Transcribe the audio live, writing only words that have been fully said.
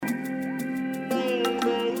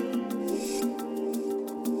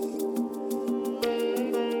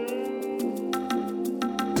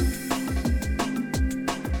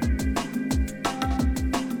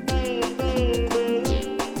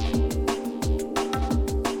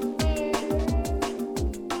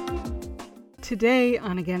Today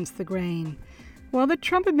on Against the Grain, while the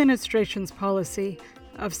Trump administration's policy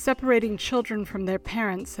of separating children from their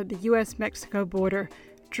parents at the U.S.-Mexico border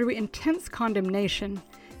drew intense condemnation,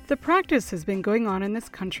 the practice has been going on in this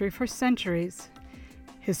country for centuries.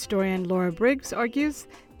 Historian Laura Briggs argues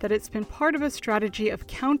that it's been part of a strategy of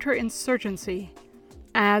counterinsurgency,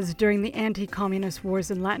 as during the anti-communist wars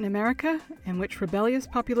in Latin America, in which rebellious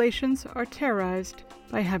populations are terrorized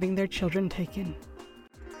by having their children taken.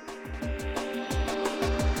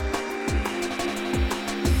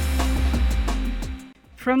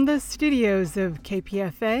 From the studios of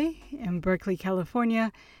KPFA in Berkeley,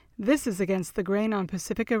 California, this is Against the Grain on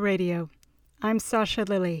Pacifica Radio. I'm Sasha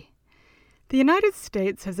Lilly. The United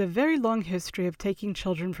States has a very long history of taking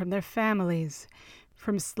children from their families,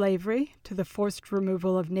 from slavery to the forced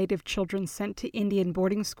removal of Native children sent to Indian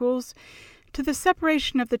boarding schools, to the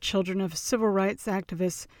separation of the children of civil rights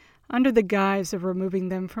activists under the guise of removing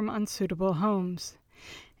them from unsuitable homes.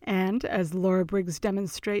 And, as Laura Briggs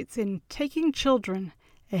demonstrates in Taking Children,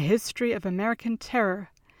 A History of American Terror,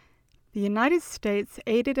 the United States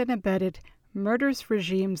aided and abetted murderous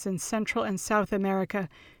regimes in Central and South America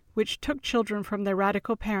which took children from their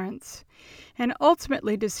radical parents and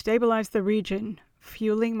ultimately destabilized the region,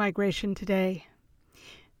 fueling migration today.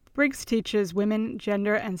 Briggs teaches women,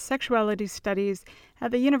 gender, and sexuality studies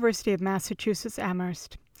at the University of Massachusetts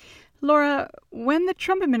Amherst. Laura, when the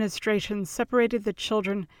Trump administration separated the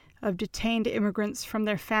children of detained immigrants from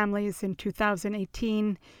their families in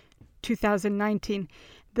 2018, 2019,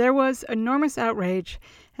 there was enormous outrage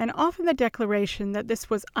and often the declaration that this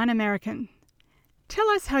was un-American. Tell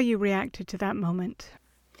us how you reacted to that moment.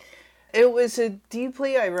 It was a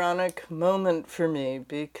deeply ironic moment for me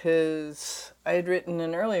because I had written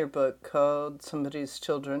an earlier book called Somebody's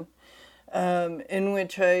Children, in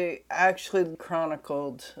which I actually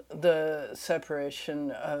chronicled the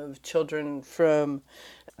separation of children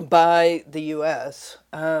by the U.S.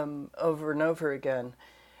 Over and over again.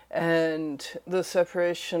 And the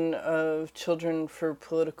separation of children for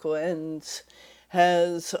political ends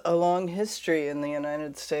has a long history in the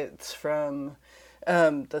United States, from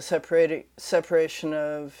the separation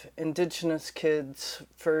of indigenous kids,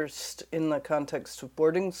 first in the context of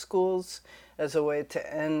boarding schools as a way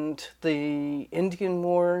to end the Indian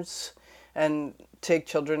Wars and take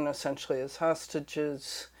children essentially as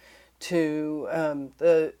hostages, to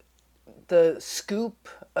the scoop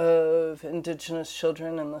of indigenous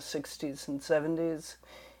children in the 60s and 70s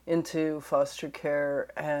into foster care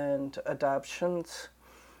and adoptions,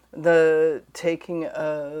 the taking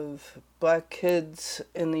of Black kids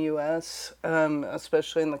in the U.S.,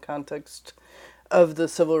 especially in the context of the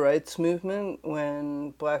Civil Rights Movement, when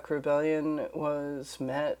Black rebellion was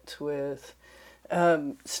met with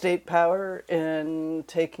state power in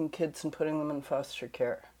taking kids and putting them in foster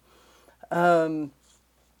care.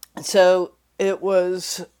 So it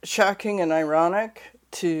was shocking and ironic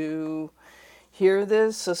to hear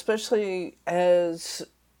this, especially as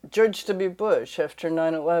George W. Bush, after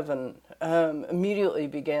 9/11, immediately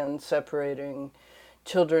began separating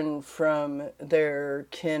children from their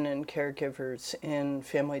kin and caregivers in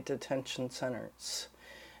family detention centers,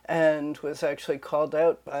 and was actually called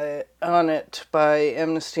out on it by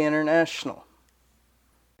Amnesty International.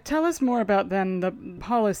 Tell us more about then the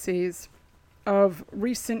policies of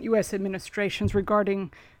recent U.S. administrations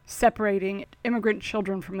regarding separating immigrant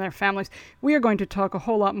children from their families. We are going to talk a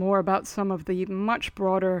whole lot more about some of the much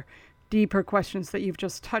broader, deeper questions that you've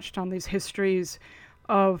just touched on, these histories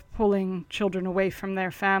of pulling children away from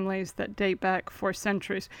their families that date back for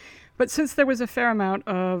centuries. But since there was a fair amount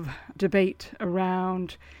of debate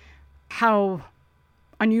around how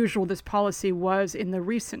unusual this policy was in the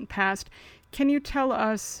recent past, can you tell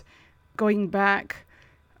us, going back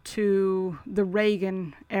to the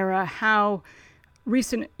Reagan era, how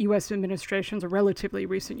recent U.S. administrations, or relatively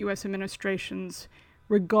recent U.S. administrations,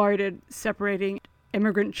 regarded separating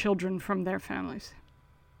immigrant children from their families?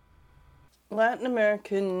 Latin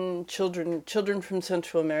American children from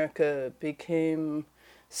Central America became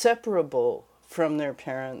separable from their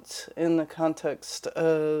parents in the context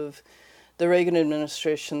of the Reagan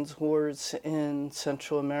administration's wars in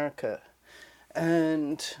Central America.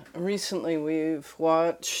 And recently we've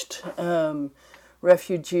watched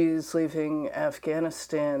refugees leaving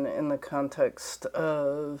Afghanistan in the context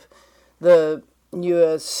of the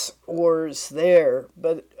U.S. wars there.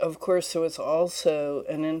 But of course there was also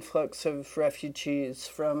an influx of refugees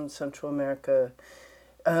from Central America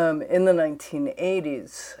in the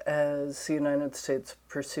 1980s as the United States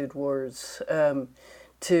pursued wars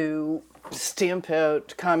to stamp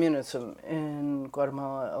out communism in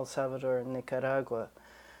Guatemala, El Salvador, and Nicaragua.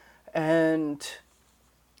 And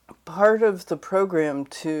part of the program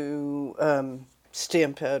to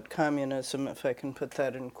stamp out communism, if I can put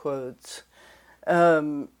that in quotes,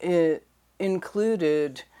 it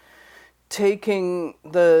included taking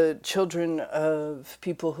the children of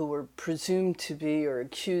people who were presumed to be or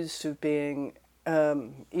accused of being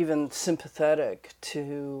even sympathetic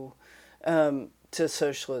to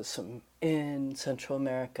socialism in Central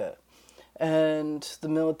America. And the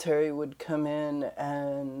military would come in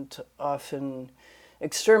and often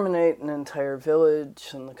exterminate an entire village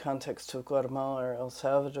in the context of Guatemala or El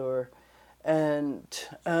Salvador, and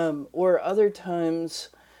or other times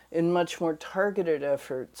in much more targeted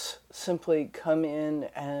efforts, simply come in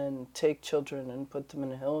and take children and put them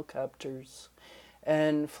in helicopters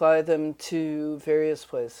and fly them to various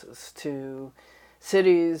places, to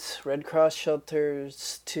cities, Red Cross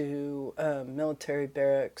shelters, to military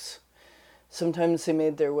barracks. Sometimes they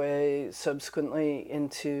made their way subsequently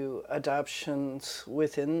into adoptions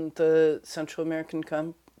within the Central American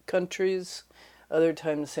countries. Other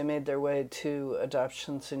times they made their way to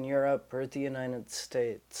adoptions in Europe or the United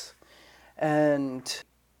States. And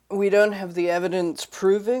we don't have the evidence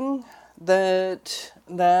proving that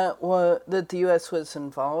the U.S. was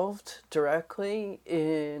involved directly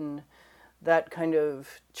in that kind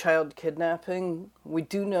of child kidnapping. We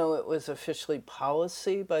do know it was officially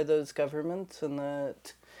policy by those governments, and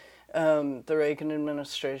that the Reagan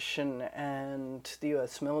administration and the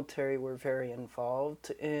U.S. military were very involved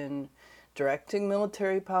in directing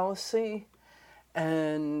military policy.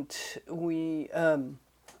 And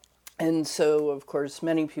and so, of course,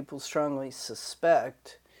 many people strongly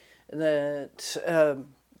suspect that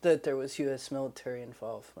that there was U.S. military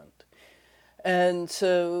involvement. And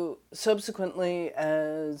so, subsequently,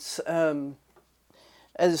 as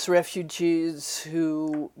refugees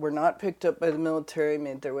who were not picked up by the military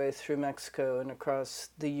made their way through Mexico and across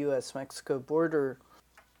the U.S.-Mexico border,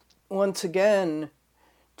 once again,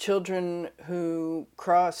 children who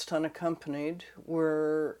crossed unaccompanied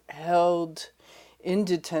were held in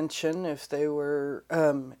detention if they were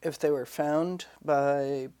found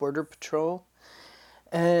by Border Patrol.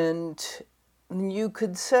 And you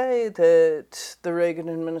could say that the Reagan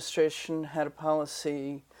administration had a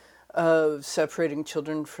policy of separating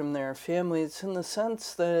children from their families, in the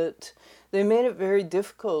sense that they made it very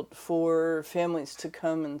difficult for families to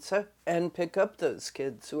come and pick up those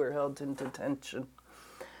kids who were held in detention.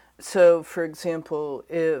 So, for example,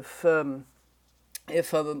 if a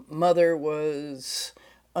mother was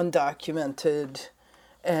undocumented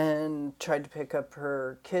and tried to pick up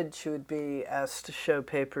her kid, she would be asked to show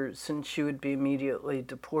papers and she would be immediately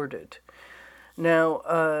deported. Now,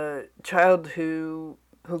 a child who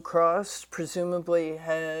crossed presumably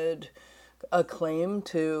had a claim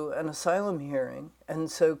to an asylum hearing,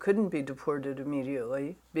 and so couldn't be deported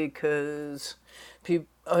immediately, because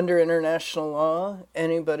under international law,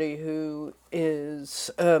 anybody who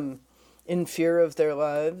is in fear of their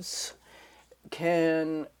lives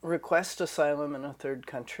can request asylum in a third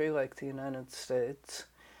country like the United States.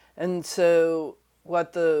 And so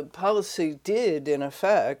what the policy did, in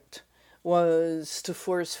effect, was to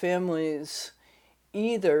force families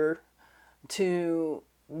either to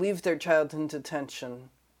leave their child in detention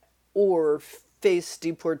or face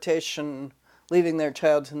deportation leaving their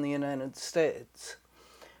child in the United States.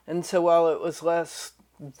 And so while it was less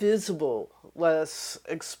visible, less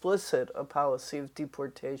explicit a policy of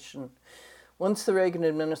deportation, once the Reagan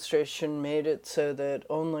administration made it so that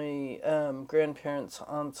only grandparents,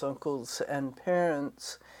 aunts, uncles, and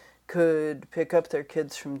parents could pick up their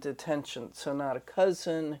kids from detention, so not a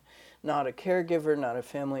cousin, not a caregiver, not a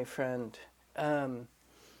family friend,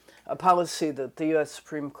 a policy that the U.S.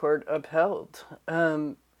 Supreme Court upheld.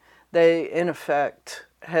 They, in effect,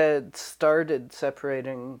 had started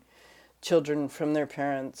separating children from their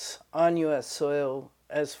parents on U.S. soil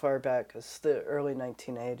as far back as the early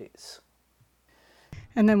 1980s.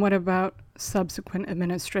 And then what about subsequent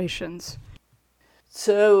administrations?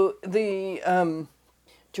 So the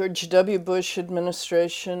George W. Bush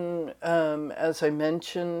administration, as I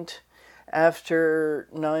mentioned, after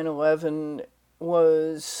 9/11,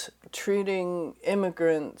 was treating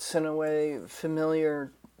immigrants in a way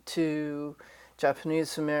familiar to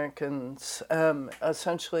Japanese Americans,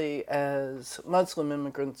 essentially as Muslim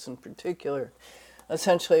immigrants in particular,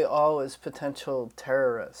 essentially all as potential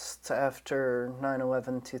terrorists after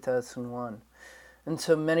 9/11, 2001. And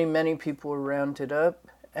so many people were rounded up,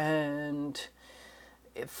 and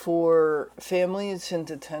for families in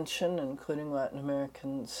detention, including Latin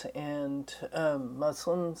Americans and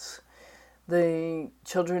Muslims, the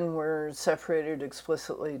children were separated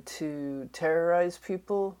explicitly to terrorize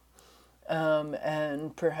people,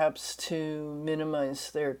 and perhaps to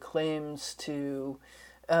minimize their claims to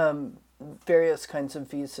various kinds of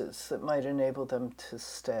visas that might enable them to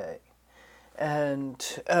stay. And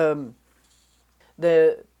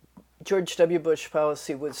the George W. Bush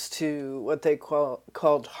policy was to what they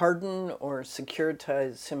called harden or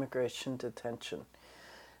securitize immigration detention.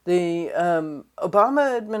 The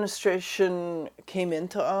Obama administration came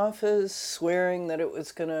into office swearing that it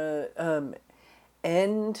was going to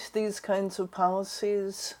end these kinds of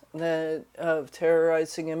policies of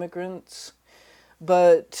terrorizing immigrants.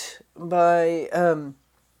 But by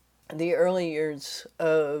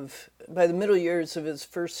by the middle years of his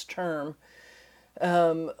first term,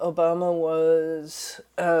 Obama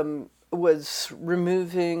was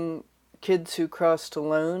removing kids who crossed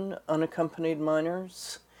alone, unaccompanied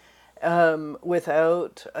minors,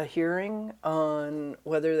 without a hearing on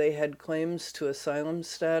whether they had claims to asylum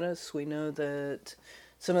status. We know that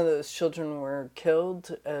some of those children were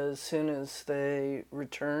killed as soon as they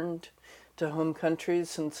returned to home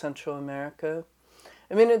countries in Central America.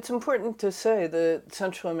 I mean, it's important to say that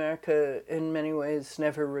Central America in many ways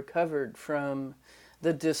never recovered from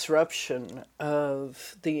the disruption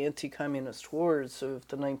of the anti-communist wars of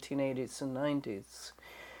the 1980s and 90s.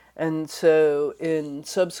 And so in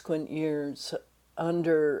subsequent years,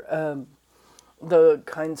 under the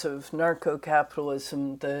kinds of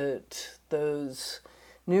narco-capitalism that those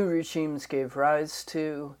new regimes gave rise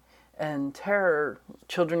to, and terror,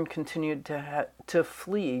 children continued to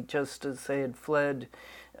flee just as they had fled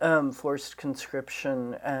forced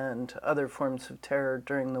conscription and other forms of terror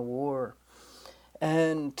during the war.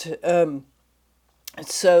 And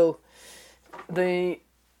so the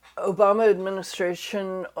Obama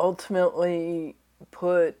administration ultimately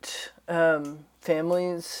put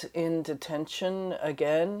families in detention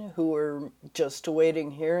again who were just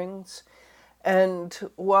awaiting hearings. And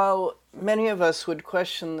while many of us would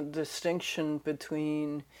question the distinction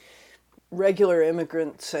between regular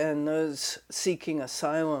immigrants and those seeking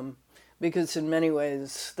asylum, because in many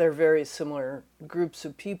ways they're very similar groups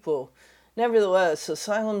of people, nevertheless,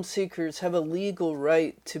 asylum seekers have a legal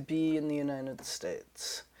right to be in the United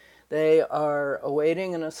States. They are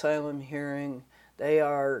awaiting an asylum hearing. They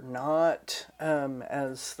are not,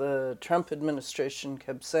 as the Trump administration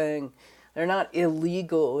kept saying, they're not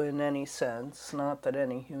illegal in any sense, not that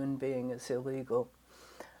any human being is illegal.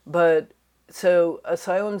 But so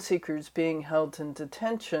asylum seekers being held in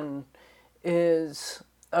detention is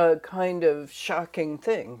a kind of shocking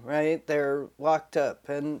thing, right? They're locked up.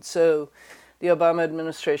 And so the Obama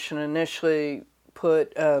administration initially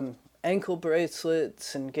put ankle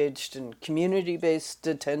bracelets, engaged in community-based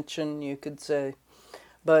detention, you could say,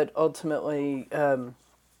 but ultimately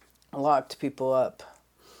locked people up.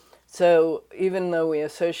 So even though we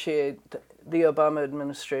associate the Obama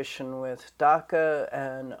administration with DACA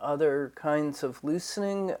and other kinds of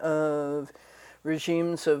loosening of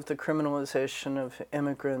regimes of the criminalization of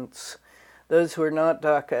immigrants, those who are not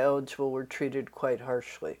DACA eligible were treated quite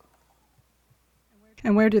harshly.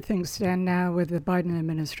 And where do things stand now with the Biden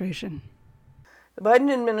administration? The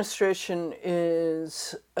Biden administration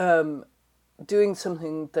is doing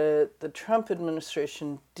something that the Trump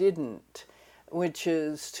administration didn't, which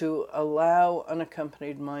is to allow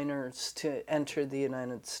unaccompanied minors to enter the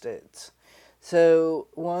United States. So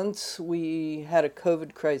once we had a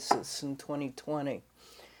COVID crisis in 2020,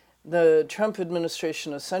 the Trump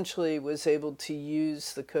administration essentially was able to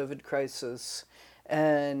use the COVID crisis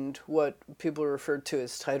and what people refer to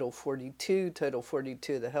as Title 42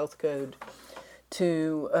 of the Health Code,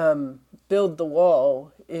 to build the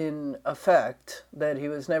wall in effect that he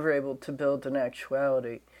was never able to build in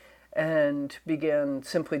actuality, and began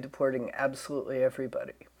simply deporting absolutely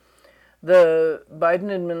everybody. The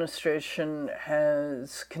Biden administration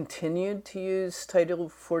has continued to use Title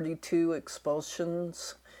 42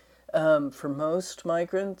 expulsions for most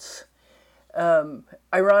migrants.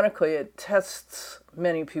 Ironically, it tests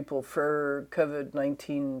many people for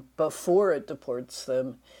COVID-19 before it deports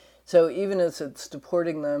them. So even as it's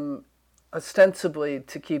deporting them ostensibly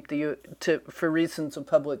for reasons of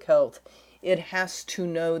public health, it has to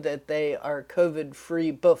know that they are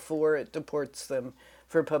COVID-free before it deports them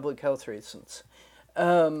for public health reasons.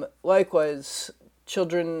 Likewise,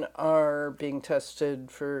 children are being tested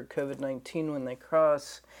for COVID-19 when they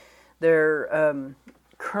cross. They're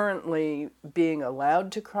currently being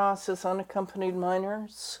allowed to cross as unaccompanied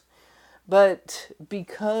minors. But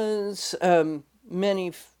because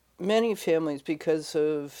many families, because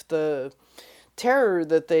of the terror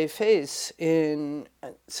that they face in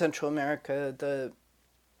Central America, the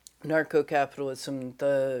narco-capitalism,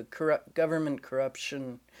 the government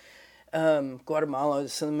corruption, Guatemala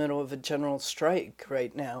is in the middle of a general strike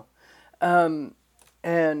right now.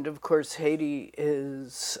 And of course, Haiti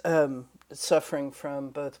is suffering from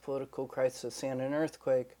both political crisis and an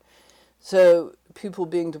earthquake. So people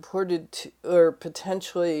being deported to, or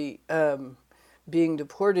potentially being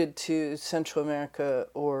deported to Central America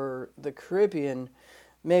or the Caribbean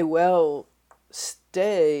may well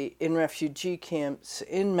stay in refugee camps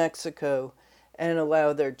in Mexico and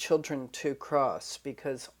allow their children to cross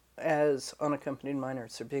because as unaccompanied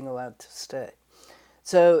minors are being allowed to stay.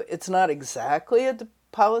 So it's not exactly a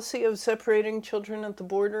policy of separating children at the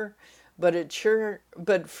border, but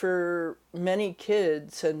but for many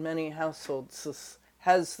kids and many households, this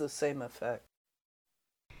has the same effect.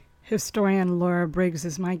 Historian Laura Briggs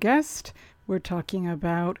is my guest. We're talking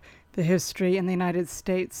about the history in the United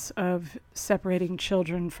States of separating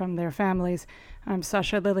children from their families. I'm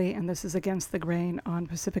Sasha Lilly, and this is Against the Grain on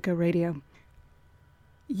Pacifica Radio.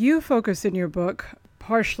 You focus in your book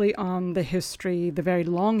partially on the history, the very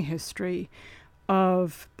long history,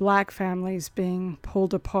 of Black families being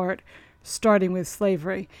pulled apart, starting with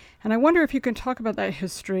slavery. And I wonder if you can talk about that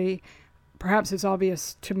history. Perhaps it's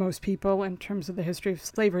obvious to most people in terms of the history of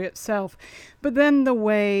slavery itself, but then the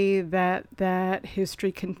way that that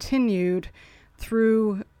history continued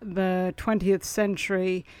through the 20th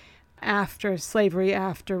century after slavery,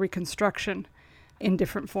 after Reconstruction, in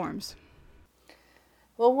different forms.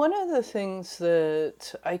 Well, one of the things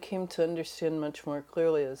that I came to understand much more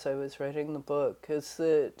clearly as I was writing the book is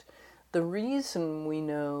that the reason we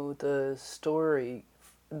know the story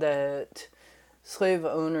that slave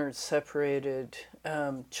owners separated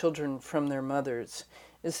children from their mothers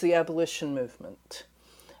is the abolition movement.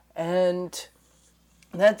 And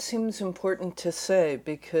that seems important to say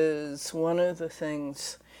because one of the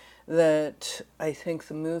things that I think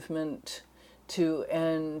the movement to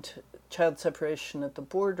end child separation at the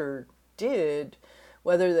border did,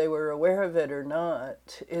 whether they were aware of it or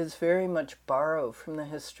not, is very much borrow from the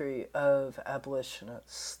history of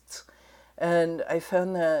abolitionists. And I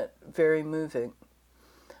found that very moving.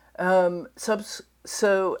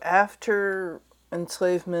 So after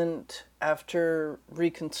enslavement, after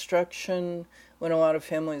Reconstruction, when a lot of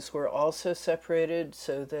families were also separated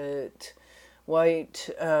so that white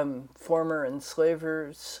former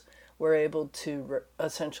enslavers were able to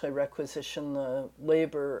essentially requisition the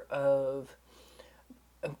labor of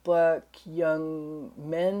Black young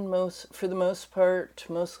men, for the most part,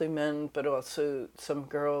 mostly men, but also some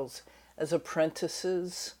girls, as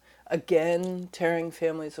apprentices, again, tearing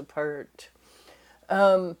families apart.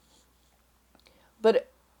 But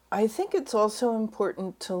I think it's also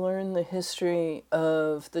important to learn the history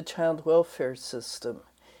of the child welfare system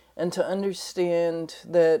and to understand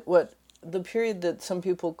that the period that some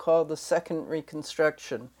people call the second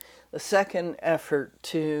Reconstruction, the second effort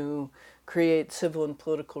to create civil and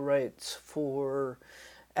political rights for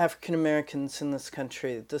African Americans in this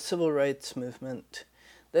country, the civil rights movement,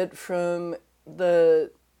 that from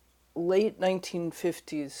the late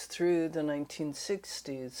 1950s through the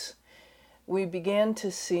 1960s, we began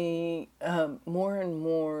to see more and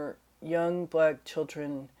more young Black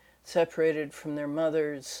children separated from their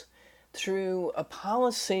mothers through a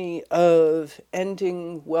policy of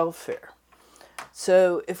ending welfare.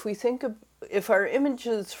 So if our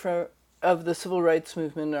images of the civil rights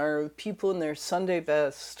movement are people in their Sunday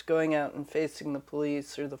best going out and facing the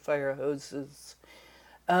police or the fire hoses,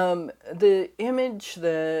 the image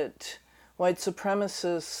that white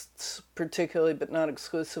supremacists, particularly but not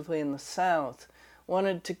exclusively in the South,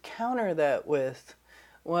 wanted to counter that with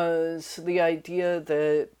was the idea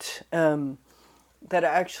that that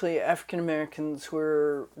actually African Americans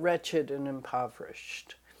were wretched and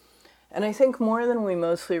impoverished. And I think more than we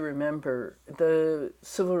mostly remember, the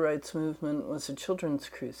civil rights movement was a children's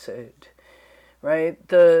crusade, right?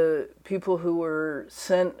 The people who were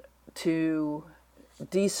sent to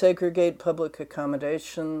desegregate public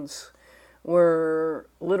accommodations were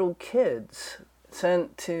little kids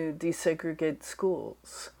sent to desegregate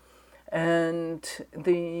schools. And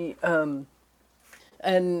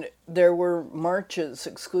there were marches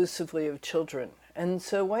exclusively of children. And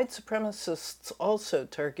so white supremacists also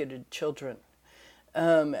targeted children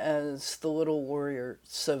as the little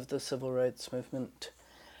warriors of the civil rights movement.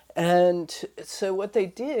 And so what they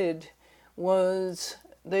did was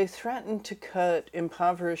they threatened to cut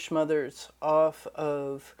impoverished mothers off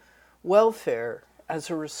of welfare as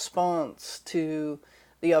a response to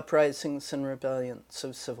the uprisings and rebellions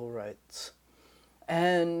of civil rights.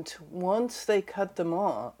 And once they cut them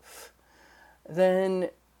off, then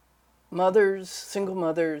single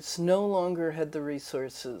mothers no longer had the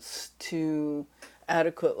resources to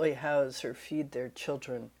adequately house or feed their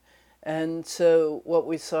children. And so what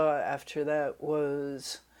we saw after that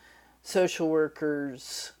was social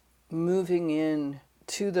workers moving in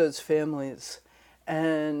to those families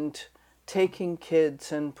and taking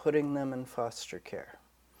kids and putting them in foster care.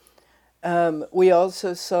 We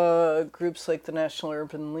also saw groups like the National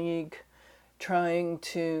Urban League trying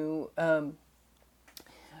to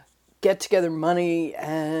get together money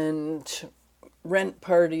and rent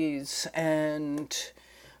parties and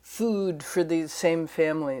food for these same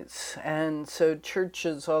families. And so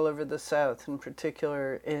churches all over the South, in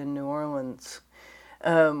particular in New Orleans,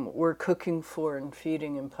 were cooking for and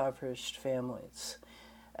feeding impoverished families.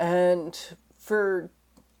 And for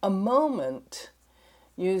a moment,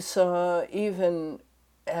 you saw even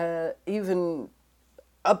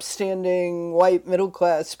upstanding white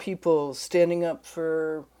middle-class people standing up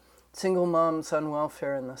for single moms on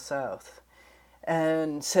welfare in the South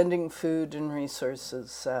and sending food and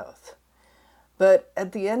resources south. But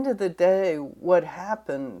at the end of the day, what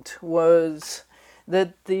happened was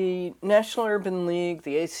that the National Urban League,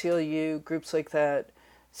 the ACLU, groups like that,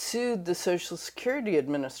 sued the Social Security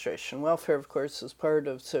Administration. Welfare, of course, is part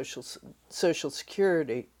of Social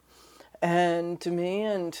Security, and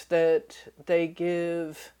demand that they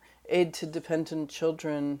give aid to dependent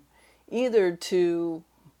children either to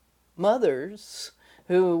mothers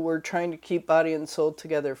who were trying to keep body and soul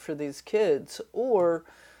together for these kids, or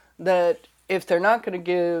that if they're not going to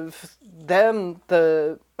give them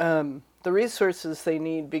the resources they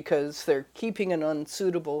need because they're keeping an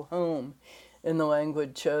unsuitable home, in the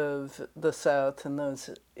language of the South in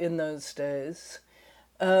those days,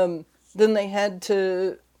 then they had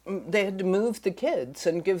to move the kids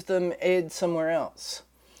and give them aid somewhere else.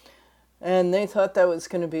 And they thought that was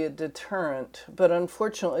going to be a deterrent, but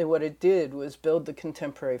unfortunately what it did was build the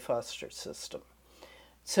contemporary foster system.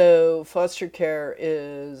 So foster care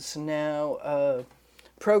is now a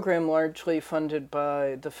program largely funded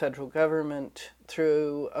by the federal government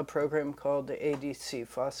through a program called the ADC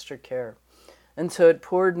Foster Care. And so it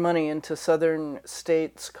poured money into southern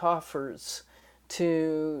states' coffers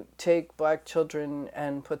to take Black children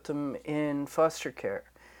and put them in foster care.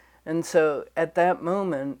 And so at that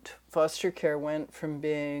moment, foster care went from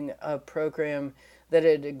being a program that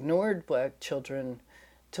had ignored Black children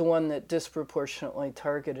to one that disproportionately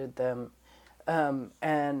targeted them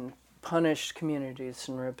and punished communities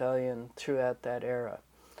in rebellion throughout that era.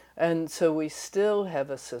 And so we still have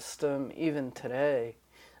a system, even today,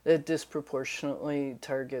 that disproportionately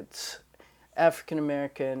targets African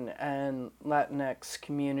American and Latinx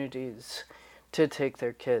communities to take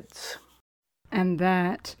their kids. And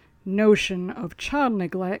that notion of child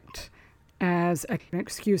neglect as an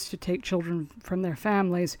excuse to take children from their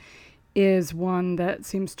families is one that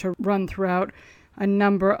seems to run throughout a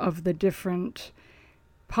number of the different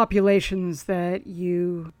populations that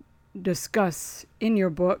you discuss in your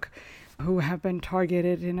book who have been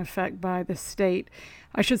targeted in effect by the state.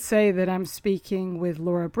 I should say that I'm speaking with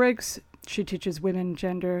Laura Briggs. She teaches women,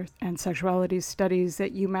 gender, and sexuality studies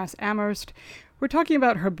at UMass Amherst. We're talking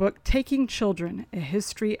about her book, Taking Children, A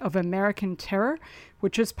History of American Terror,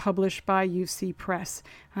 which is published by UC Press.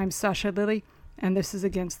 I'm Sasha Lilly, and this is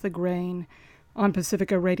Against the Grain on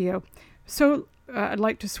Pacifica Radio. So I'd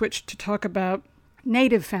like to switch to talk about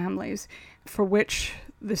Native families, for which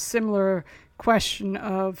the similar question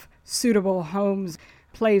of suitable homes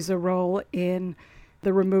plays a role in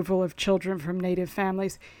the removal of children from Native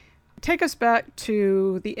families. Take us back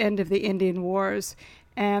to the end of the Indian Wars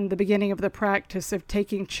and the beginning of the practice of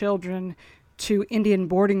taking children to Indian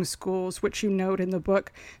boarding schools, which you note in the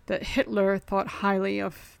book that Hitler thought highly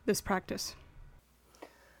of this practice.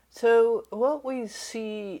 So what we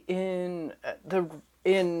see in the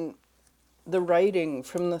writing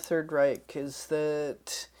from the Third Reich is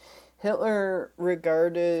that Hitler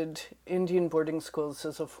regarded Indian boarding schools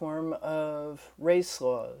as a form of race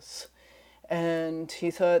laws. And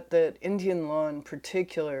he thought that Indian law in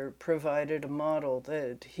particular provided a model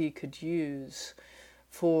that he could use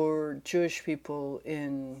for Jewish people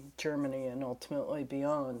in Germany and ultimately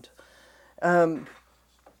beyond.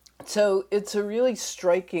 So it's a really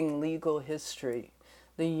striking legal history.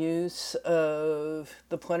 The use of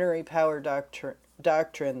the plenary power doctrine,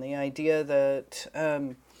 the idea that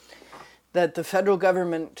that the federal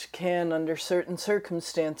government can, under certain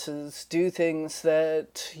circumstances, do things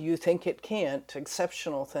that you think it can't,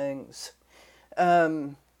 exceptional things.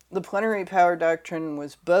 The plenary power doctrine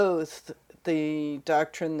was both the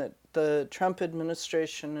doctrine that the Trump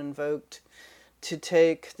administration invoked to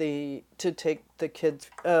take the kids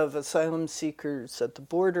of asylum seekers at the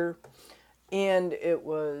border, and it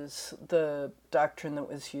was the doctrine that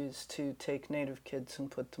was used to take Native kids and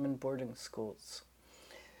put them in boarding schools.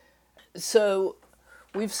 So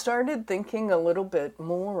we've started thinking a little bit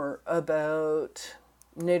more about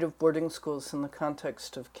Native boarding schools in the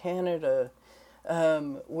context of Canada,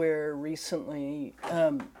 where recently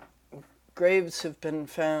graves have been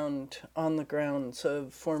found on the grounds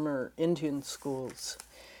of former Indian schools.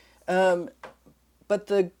 But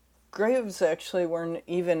the graves actually weren't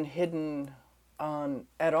even hidden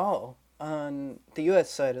at all on the U.S.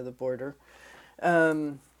 side of the border.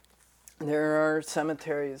 There are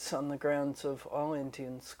cemeteries on the grounds of all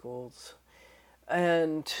Indian schools.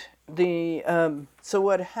 And so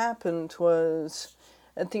what happened was,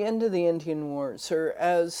 at the end of the Indian Wars, or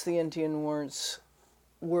as the Indian Wars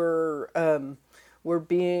were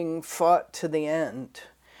being fought to the end,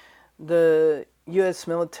 the U.S.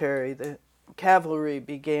 military, the cavalry,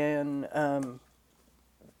 began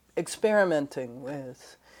experimenting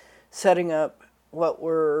with setting up what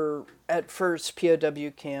were at first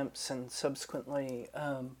POW camps and subsequently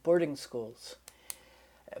boarding schools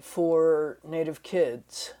for Native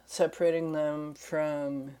kids, separating them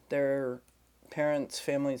from their parents,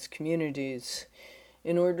 families, communities,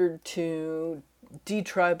 in order to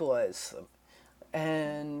detribalize them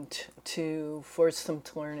and to force them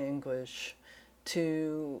to learn English,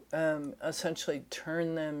 to essentially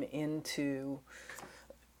turn them into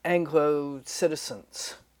Anglo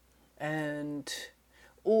citizens and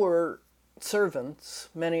or servants.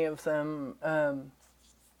 Many of them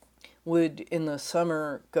would in the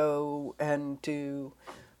summer go and do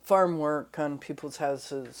farm work on people's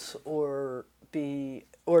houses or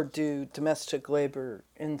do domestic labor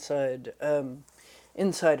inside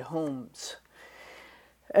homes.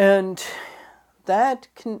 And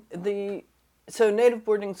so Native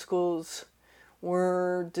boarding schools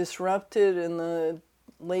were disrupted in the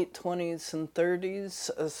late 20s and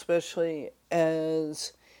 30s, especially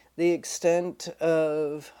as the extent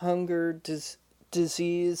of hunger,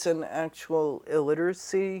 disease, and actual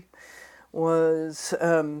illiteracy was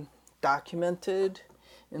documented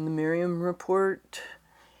in the Merriam Report.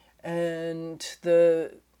 And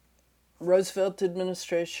the Roosevelt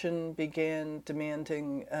administration began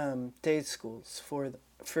demanding day schools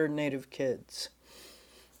for Native kids.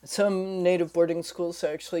 Some Native boarding schools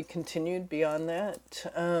actually continued beyond that,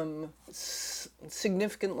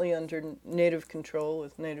 significantly under Native control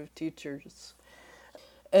with Native teachers.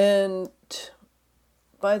 And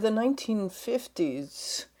by the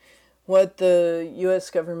 1950s, what the U.S.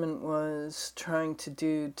 government was trying to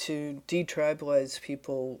do to detribalize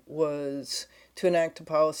people was to enact a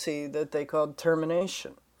policy that they called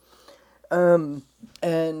termination.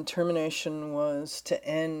 And termination was to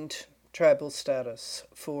end tribal status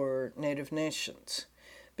for Native nations,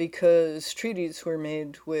 because treaties were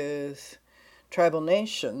made with tribal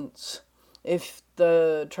nations. If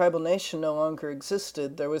the tribal nation no longer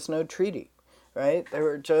existed, there was no treaty, right? They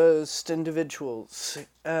were just individuals.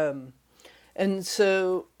 And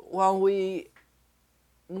so while we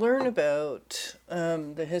learn about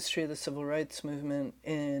the history of the civil rights movement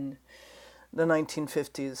in the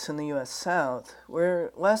 1950s in the U.S. South,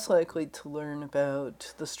 we're less likely to learn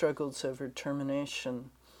about the struggles over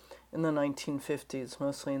termination in the 1950s,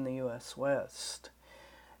 mostly in the U.S. West.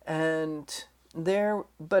 But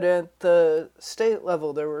at the state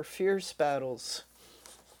level, there were fierce battles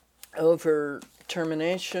over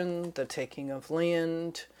termination, the taking of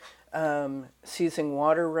land, seizing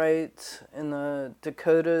water rights. In the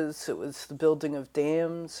Dakotas, it was the building of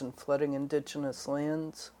dams and flooding indigenous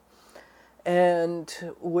lands. And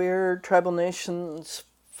where tribal nations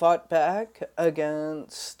fought back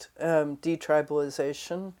against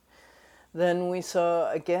detribalization, then we saw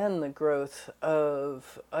again the growth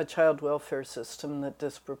of a child welfare system that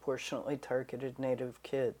disproportionately targeted Native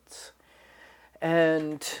kids.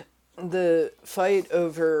 And the fight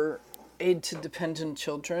over aid to dependent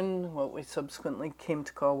children, what we subsequently came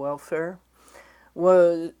to call welfare,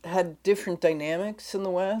 had different dynamics in the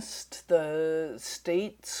West. The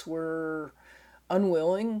states were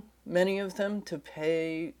unwilling, many of them, to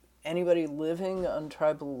pay anybody living on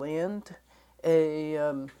tribal land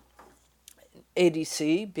a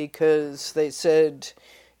ADC, because they said,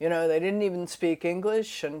 they didn't even speak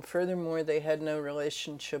English, and furthermore, they had no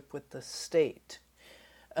relationship with the state.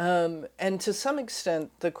 And to some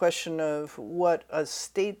extent, the question of what a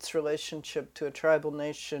state's relationship to a tribal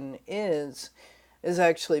nation is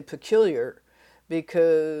actually peculiar,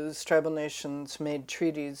 because tribal nations made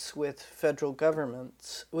treaties with the federal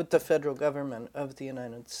government of the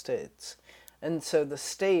United States. And so the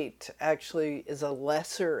state actually is a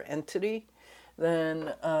lesser entity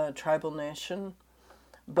than a tribal nation.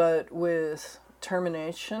 But with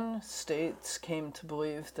termination, states came to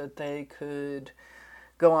believe that they could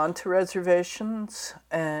go onto reservations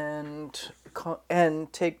and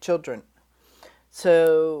take children.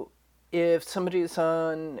 So if somebody's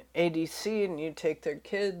on ADC and you take their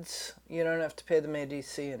kids, you don't have to pay them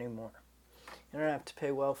ADC anymore. You don't have to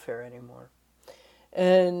pay welfare anymore.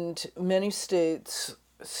 And many states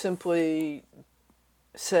simply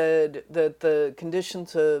said that the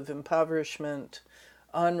conditions of impoverishment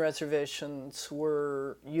on reservations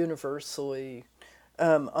were universally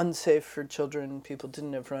unsafe for children. People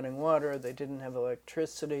didn't have running water, they didn't have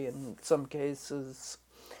electricity in some cases.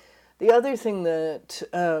 The other thing that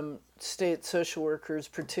state social workers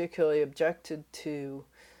particularly objected to,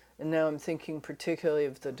 and now I'm thinking particularly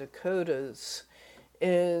of the Dakotas,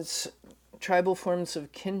 is tribal forms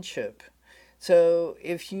of kinship. So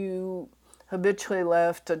if you habitually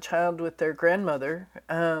left a child with their grandmother,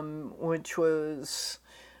 which was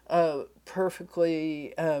a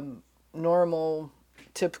perfectly normal,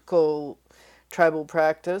 typical tribal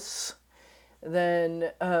practice,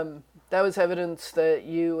 then that was evidence that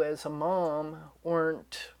you as a mom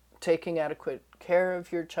weren't taking adequate care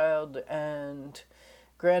of your child, and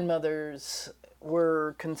grandmothers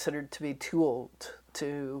were considered to be too old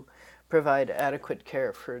to provide adequate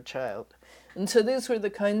care for a child. And so these were the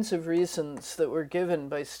kinds of reasons that were given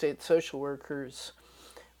by state social workers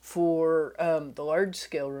for the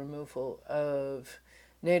large-scale removal of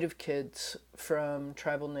Native kids from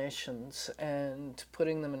tribal nations and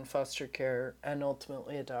putting them in foster care and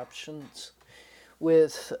ultimately adoptions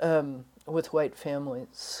with white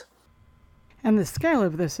families. And the scale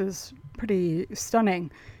of this is pretty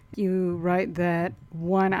stunning. You write that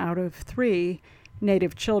 1 out of 3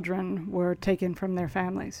 Native children were taken from their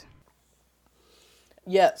families.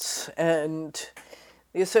 Yes, and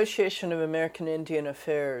the Association of American Indian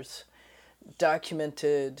Affairs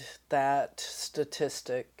documented that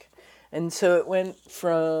statistic. And so it went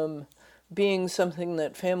from being something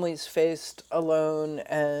that families faced alone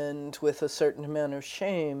and with a certain amount of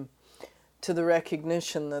shame to the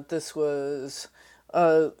recognition that this was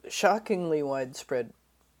a shockingly widespread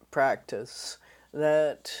practice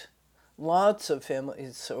that lots of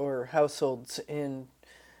families or households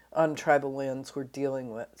on tribal lands were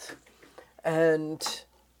dealing with. And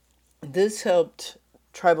this helped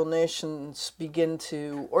tribal nations begin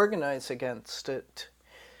to organize against it.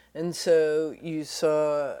 And so you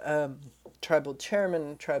saw tribal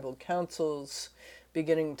chairmen, tribal councils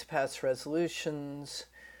beginning to pass resolutions,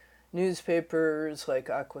 newspapers like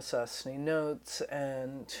Akwesasne Notes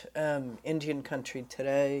and Indian Country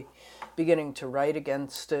Today beginning to write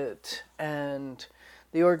against it, and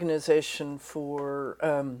the organization for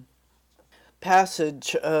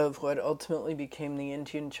passage of what ultimately became the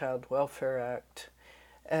Indian Child Welfare Act.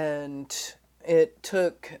 And it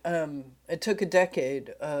took a decade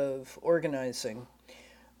of organizing,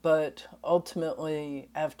 but ultimately,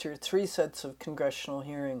 after 3 sets of congressional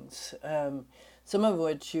hearings, some of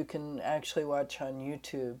which you can actually watch on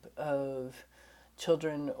YouTube, of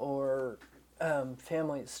children or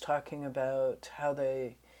families talking about how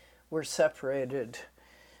they were separated.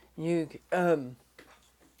 The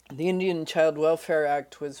Indian Child Welfare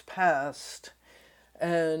Act was passed,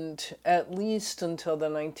 and at least until the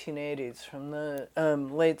 1980s, from the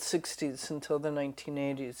late 60s until the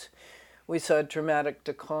 1980s, we saw dramatic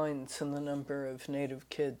declines in the number of Native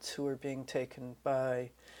kids who were being taken by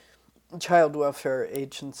child welfare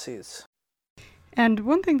agencies. And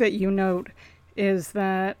one thing that you note is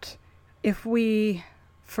that if we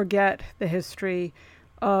forget the history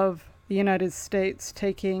of the United States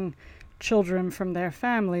taking children from their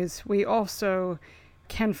families, we also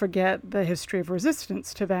can forget the history of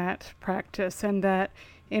resistance to that practice, and that,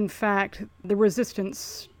 in fact, the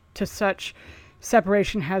resistance to such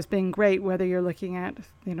separation has been great, whether you're looking at,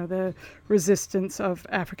 the resistance of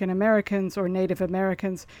African Americans or Native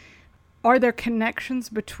Americans. Are there connections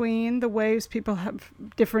between the ways people have,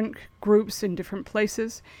 different groups in different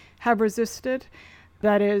places have resisted?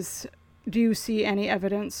 That is, do you see any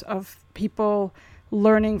evidence of people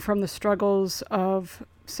learning from the struggles of,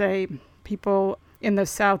 say, people in the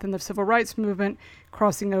South in the civil rights movement,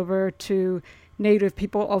 crossing over to Native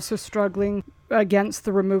people also struggling against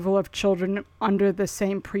the removal of children under the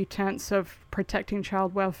same pretense of protecting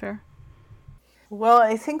child welfare? Well,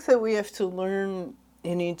 I think that we have to learn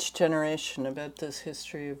in each generation about this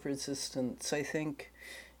history of resistance. I think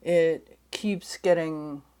it keeps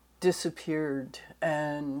getting disappeared,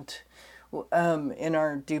 and in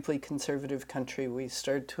our deeply conservative country, we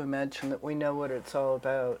start to imagine that we know what it's all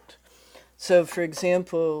about. So, for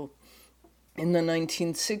example, in the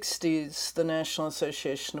 1960s, the National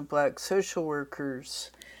Association of Black Social Workers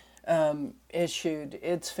issued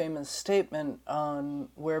its famous statement on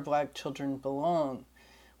where Black children belong.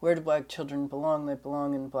 where do black children belong? They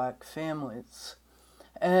belong in black families.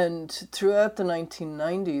 And throughout the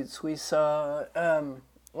 1990s, we saw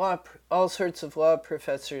all sorts of law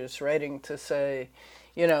professors writing to say,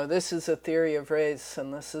 this is a theory of race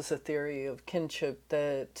and this is a theory of kinship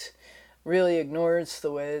that really ignores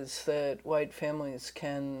the ways that white families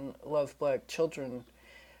can love black children.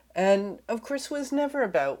 And of course, it was never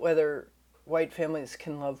about whether white families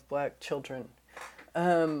can love black children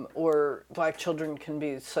or black children can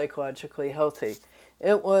be psychologically healthy.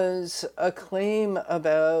 It was a claim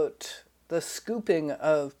about the scooping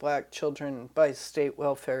of black children by state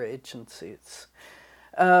welfare agencies,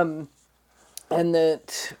 and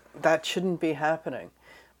that shouldn't be happening.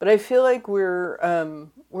 But I feel like we're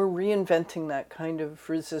reinventing that kind of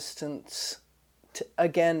resistance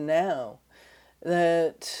again now.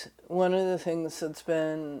 That one of the things that's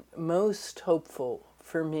been most hopeful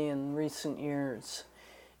for me in recent years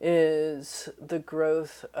is the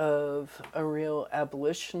growth of a real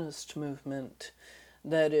abolitionist movement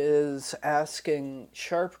that is asking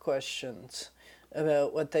sharp questions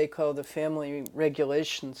about what they call the family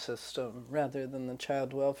regulation system rather than the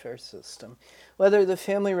child welfare system. Whether the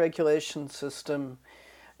family regulation system,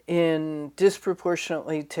 in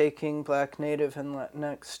disproportionately taking Black, Native, and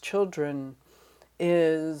Latinx children,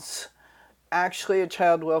 is actually a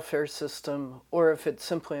child welfare system, or if it's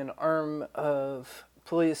simply an arm of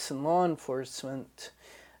police and law enforcement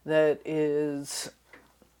that is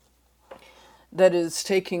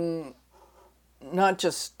taking, not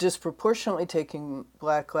just disproportionately taking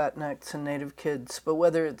Black, Latinx, and Native kids, but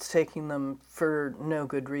whether it's taking them for no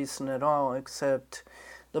good reason at all except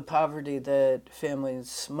the poverty that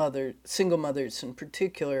families, single mothers in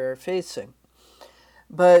particular, are facing.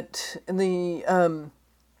 But the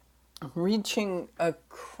reaching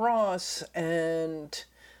across and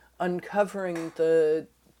uncovering the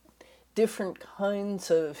different kinds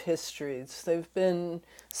of histories. They've been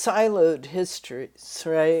siloed histories,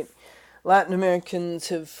 right? Latin Americans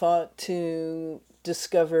have fought to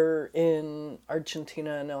discover in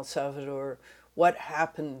Argentina and El Salvador what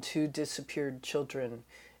happened to disappeared children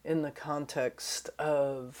in the context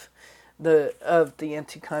of the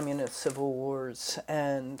anti-communist civil wars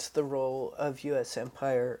and the role of U.S.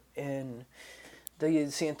 empire in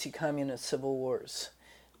these anti-communist civil wars.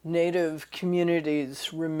 Native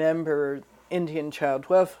communities remember Indian Child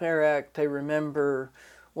Welfare Act. They remember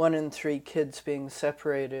 1 in 3 kids being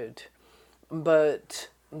separated. But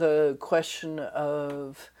the question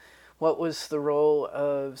of what was the role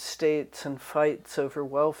of states and fights over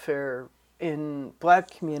welfare in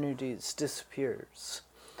Black communities disappears.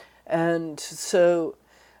 And so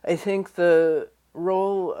I think the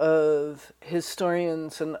role of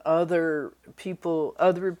historians and other people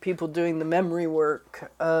doing the memory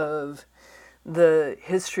work of the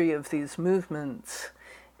history of these movements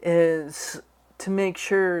is to make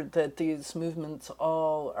sure that these movements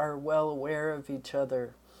all are well aware of each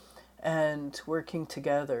other and working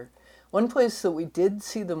together. One place that we did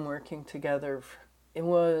see them working together, it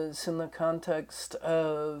was in the context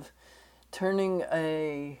of turning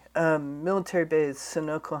a military base in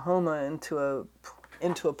Oklahoma into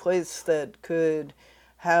a place that could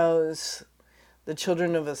house the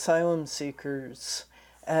children of asylum seekers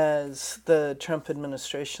as the Trump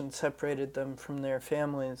administration separated them from their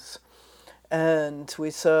families. And we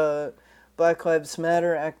saw Black Lives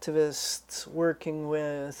Matter activists working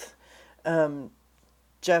with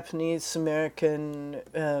Japanese American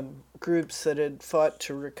groups that had fought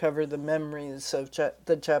to recover the memories of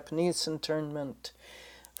the Japanese internment,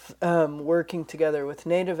 working together with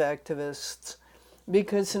Native activists,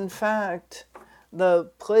 because in fact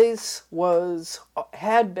the place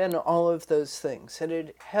had been all of those things. It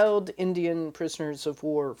had held Indian prisoners of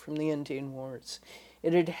war from the Indian Wars.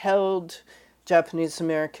 It had held Japanese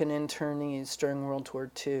American internees during World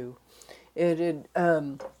War II. It had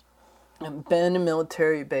been a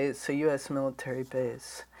military base, a U.S. military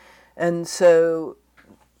base. And so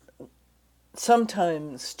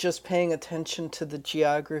sometimes just paying attention to the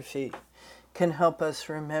geography can help us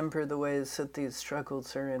remember the ways that these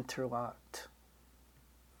struggles are interlocked.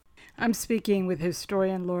 I'm speaking with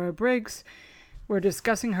historian Laura Briggs. We're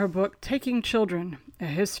discussing her book, Taking Children, A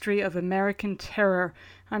History of American Terror.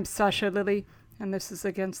 I'm Sasha Lilly, and this is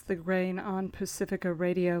Against the Grain on Pacifica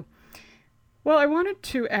Radio. Well, I wanted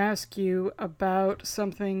to ask you about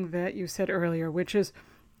something that you said earlier, which is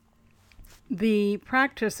the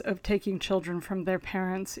practice of taking children from their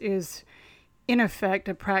parents is, in effect,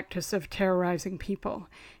 a practice of terrorizing people.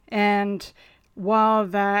 And while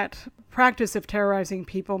that practice of terrorizing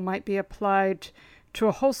people might be applied to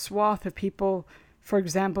a whole swath of people, for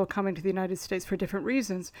example, coming to the United States for different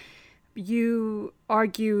reasons, you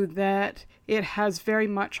argue that it has very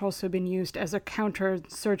much also been used as a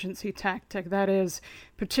counterinsurgency tactic, that is,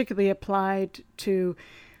 particularly applied to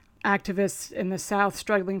activists in the South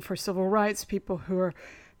struggling for civil rights, people who are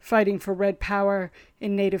fighting for red power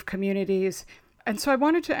in Native communities. And so I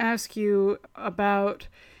wanted to ask you about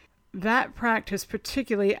that practice,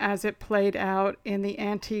 particularly as it played out in the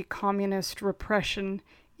anti-communist repression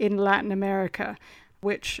in Latin America,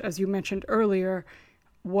 which, as you mentioned earlier,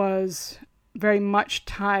 was very much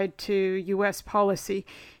tied to U.S. policy.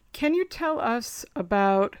 Can you tell us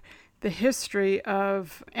about the history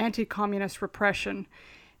of anti-communist repression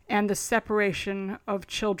and the separation of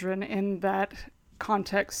children in that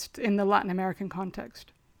context, in the Latin American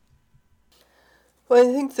context? Well,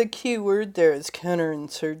 I think the key word there is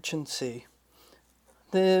counterinsurgency.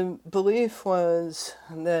 The belief was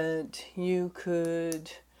that you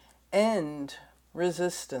could end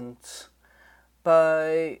resistance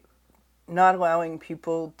by not allowing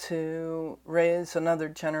people to raise another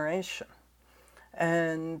generation.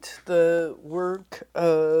 And the work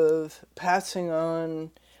of passing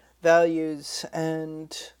on values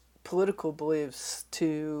and political beliefs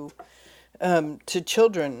to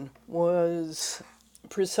children was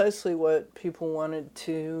precisely what people wanted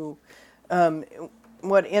to,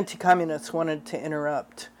 what anti-communists wanted to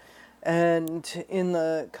interrupt. And in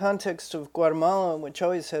the context of Guatemala, which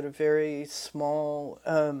always had a very small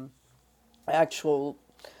actual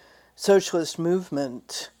socialist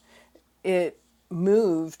movement, it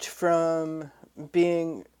moved from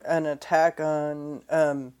being an attack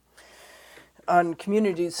on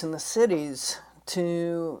communities in the cities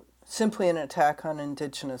to simply an attack on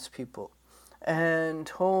indigenous people. And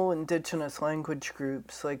whole indigenous language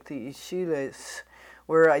groups like the Ixiles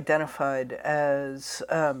were identified as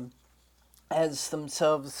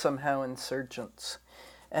themselves somehow insurgents.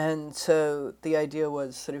 And so the idea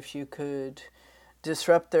was that if you could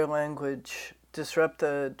disrupt their language, disrupt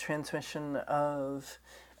the transmission of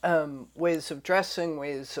ways of dressing,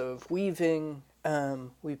 ways of weaving,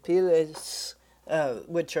 huipiles,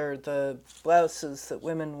 which are the blouses that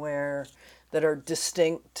women wear that are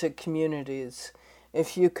distinct to communities.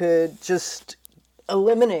 If you could just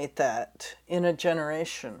eliminate that in a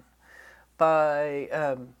generation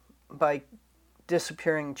by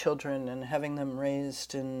disappearing children and having them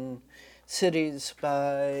raised in cities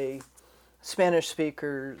by Spanish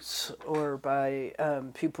speakers or by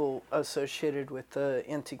people associated with the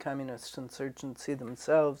anti-communist insurgency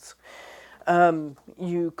themselves,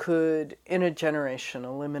 you could, in a generation,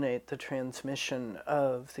 eliminate the transmission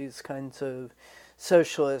of these kinds of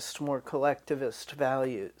socialist, more collectivist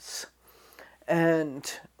values.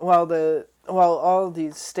 And while all of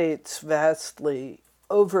these states vastly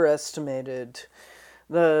overestimated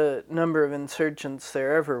the number of insurgents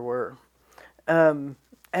there ever were,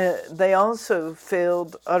 they also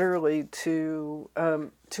failed utterly to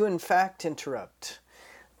in fact interrupt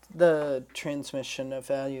the transmission of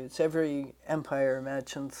values. Every empire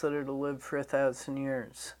imagines that it'll live for 1,000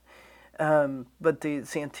 years. But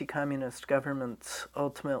these anti-communist governments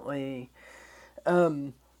ultimately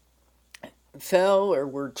fell or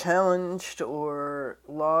were challenged or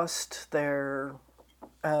lost their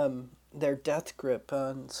death grip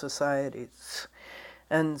on societies.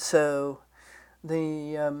 And so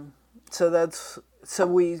so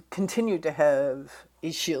we continue to have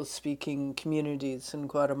Ixil-speaking communities in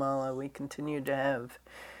Guatemala. We continue to have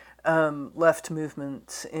left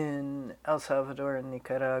movements in El Salvador and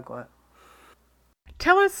Nicaragua.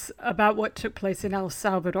 Tell us about what took place in El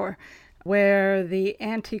Salvador, where the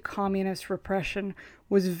anti-communist repression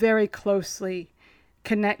was very closely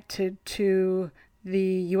connected to the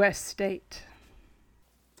U.S. state.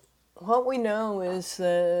 What we know is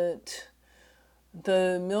that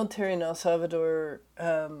the military in El Salvador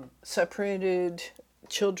separated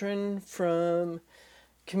children from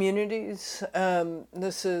communities.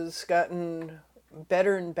 This has gotten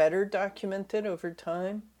better and better documented over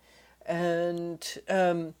time, and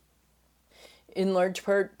in large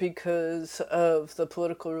part because of the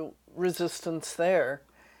political resistance there.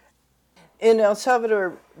 In El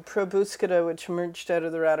Salvador, Pro-Búsqueda, which emerged out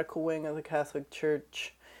of the radical wing of the Catholic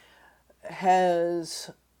Church,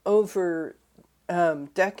 has over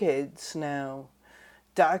decades now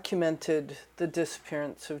documented the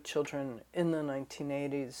disappearance of children in the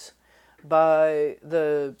 1980s by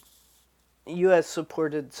the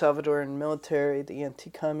U.S.-supported Salvadoran military, the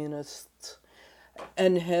anti-communists,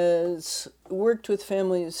 and has worked with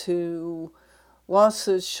families who lost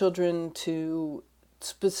those children to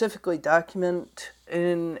specifically document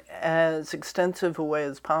in as extensive a way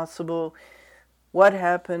as possible what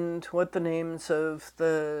happened, what the names of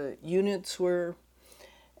the units were,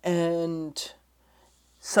 And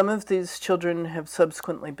some of these children have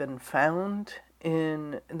subsequently been found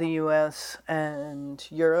in the US and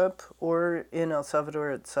Europe or in El Salvador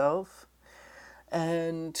itself,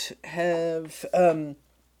 and have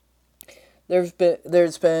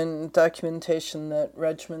there's been documentation that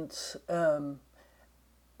regiments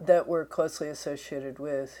that were closely associated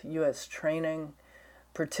with U.S. training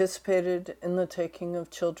participated in the taking of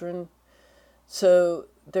children. So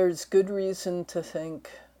there's good reason to think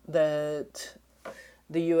that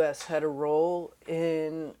the U.S. had a role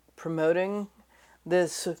in promoting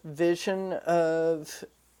this vision of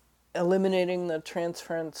eliminating the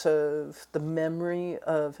transference of the memory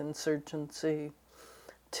of insurgency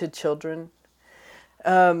to children.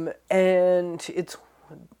 And it's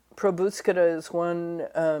Probúsqueda is one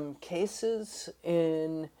cases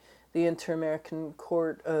in the Inter-American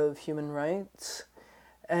Court of Human Rights,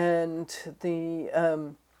 and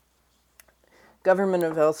the government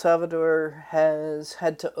of El Salvador has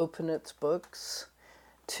had to open its books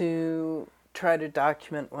to try to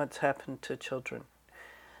document what's happened to children.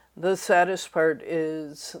 The saddest part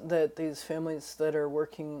is that these families that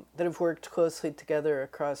have worked closely together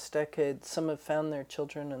across decades, some have found their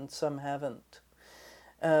children and some haven't.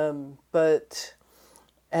 And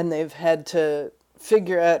they've had to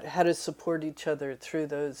figure out how to support each other through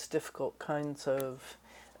those difficult kinds of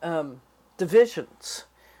divisions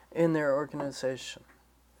in their organization.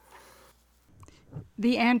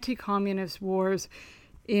 The anti-communist wars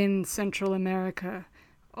in Central America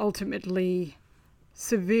ultimately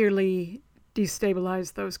severely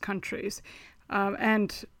destabilized those countries.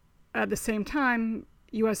 And at the same time,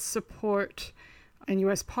 U.S. support and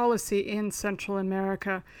U.S. policy in Central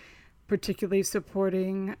America, particularly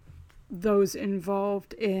supporting those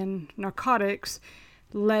involved in narcotics,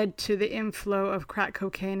 led to the inflow of crack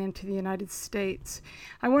cocaine into the United States.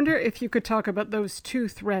 I wonder if you could talk about those two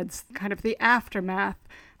threads, kind of the aftermath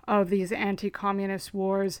of these anti-communist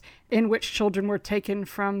wars in which children were taken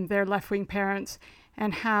from their left-wing parents,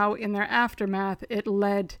 and how in their aftermath it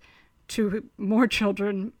led to more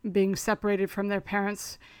children being separated from their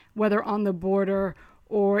parents, whether on the border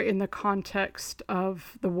or in the context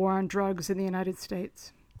of the war on drugs in the United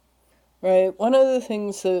States. Right. One of the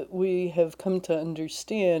things that we have come to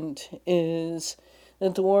understand is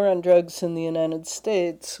that the war on drugs in the United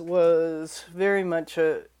States was very much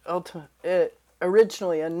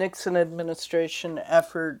originally a Nixon administration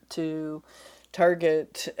effort to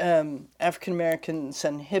target African Americans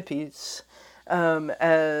and hippies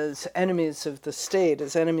as enemies of the state,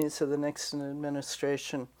 as enemies of the Nixon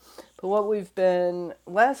administration. But what we've been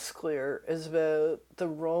less clear is about the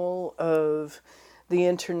role of the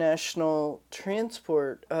international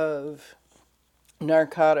transport of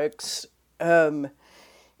narcotics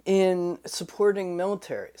in supporting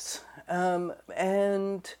militaries.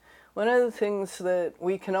 And one of the things that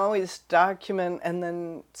we can always document and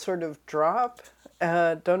then sort of drop,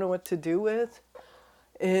 don't know what to do with,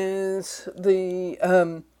 is the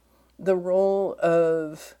role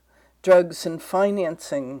of drugs in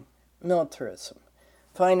financing militarism,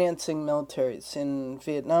 financing militaries in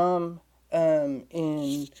Vietnam,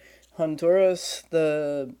 in Honduras,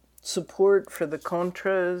 the support for the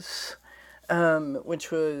Contras,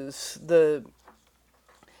 which was the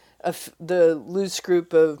loose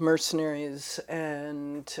group of mercenaries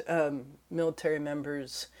and military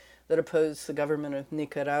members that opposed the government of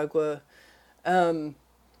Nicaragua. The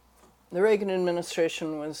Reagan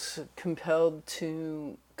administration was compelled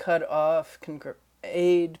to cut off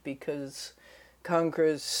aid because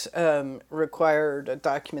Congress required a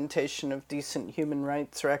documentation of decent human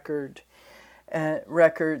rights records,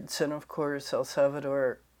 and of course the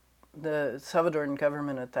Salvadoran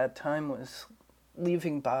government at that time was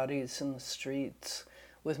leaving bodies in the streets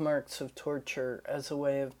with marks of torture as a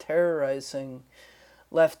way of terrorizing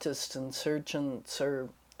leftist insurgents.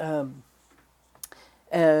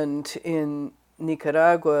 And in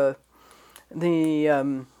Nicaragua,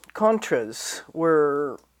 the Contras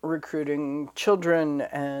were recruiting children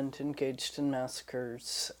and engaged in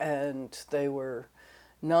massacres, and they were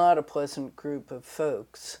not a pleasant group of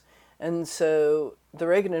folks. And so the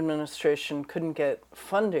Reagan administration couldn't get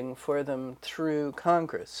funding for them through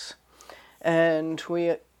Congress. And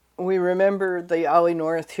we remember the Ollie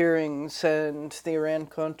North hearings and the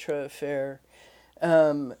Iran-Contra affair.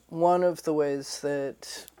 One of the ways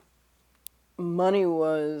that money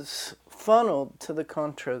was funneled to the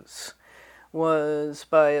Contras was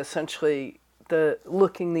by essentially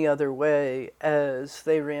looking the other way as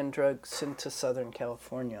they ran drugs into Southern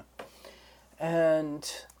California.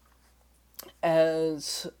 And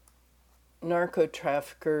as narco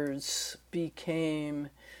traffickers became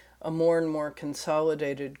a more and more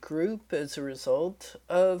consolidated group as a result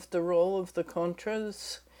of the role of the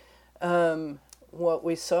Contras. What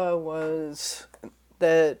we saw was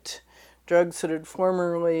that drugs that had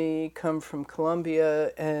formerly come from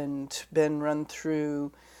Colombia and been run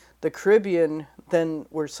through the Caribbean then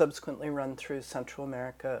were subsequently run through Central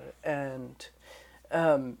America and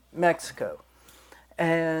Mexico.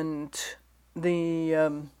 And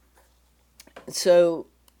so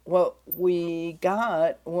what we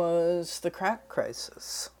got was the crack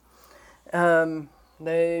crisis.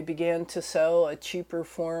 They began to sell a cheaper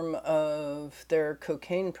form of their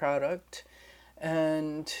cocaine product,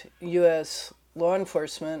 and U.S. law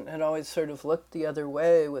enforcement had always sort of looked the other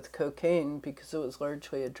way with cocaine because it was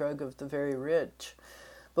largely a drug of the very rich.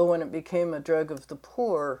 But when it became a drug of the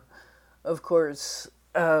poor, of course,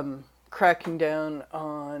 cracking down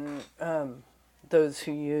on those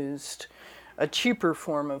who used a cheaper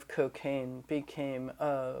form of cocaine became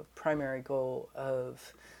a primary goal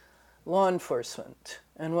of law enforcement.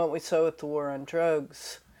 And what we saw with the war on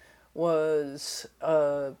drugs was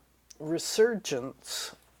a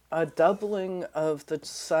resurgence, a doubling of the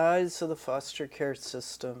size of the foster care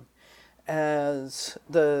system as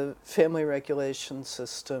the family regulation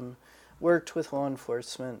system worked with law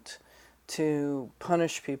enforcement to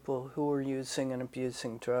punish people who were using and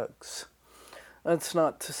abusing drugs. That's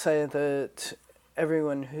not to say that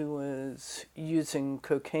everyone who was using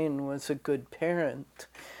cocaine was a good parent.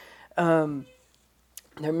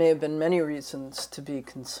 There may have been many reasons to be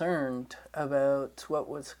concerned about what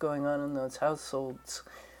was going on in those households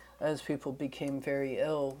as people became very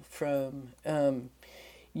ill from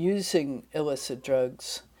using illicit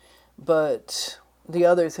drugs. But the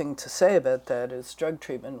other thing to say about that is drug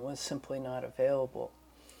treatment was simply not available.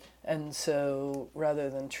 And so rather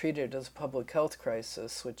than treat it as a public health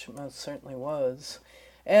crisis, which it most certainly was,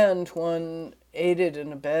 and one aided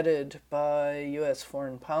and abetted by U.S.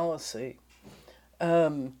 foreign policy,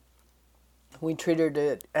 we treated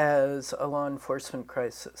it as a law enforcement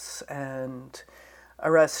crisis and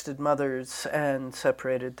arrested mothers and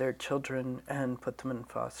separated their children and put them in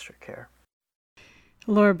foster care.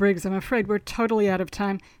 Laura Briggs, I'm afraid we're totally out of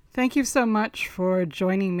time. Thank you so much for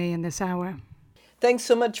joining me in this hour. Thanks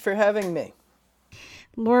so much for having me.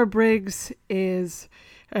 Laura Briggs is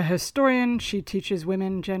a historian. She teaches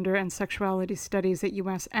women, gender, and sexuality studies at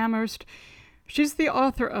UMass Amherst. She's the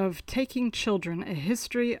author of Taking Children, A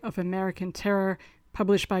History of American Terror,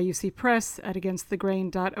 published by UC Press at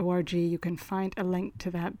againstthegrain.org. You can find a link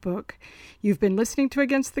to that book. You've been listening to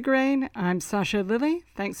Against the Grain. I'm Sasha Lilly.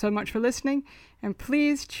 Thanks so much for listening, and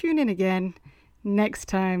please tune in again next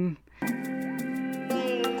time.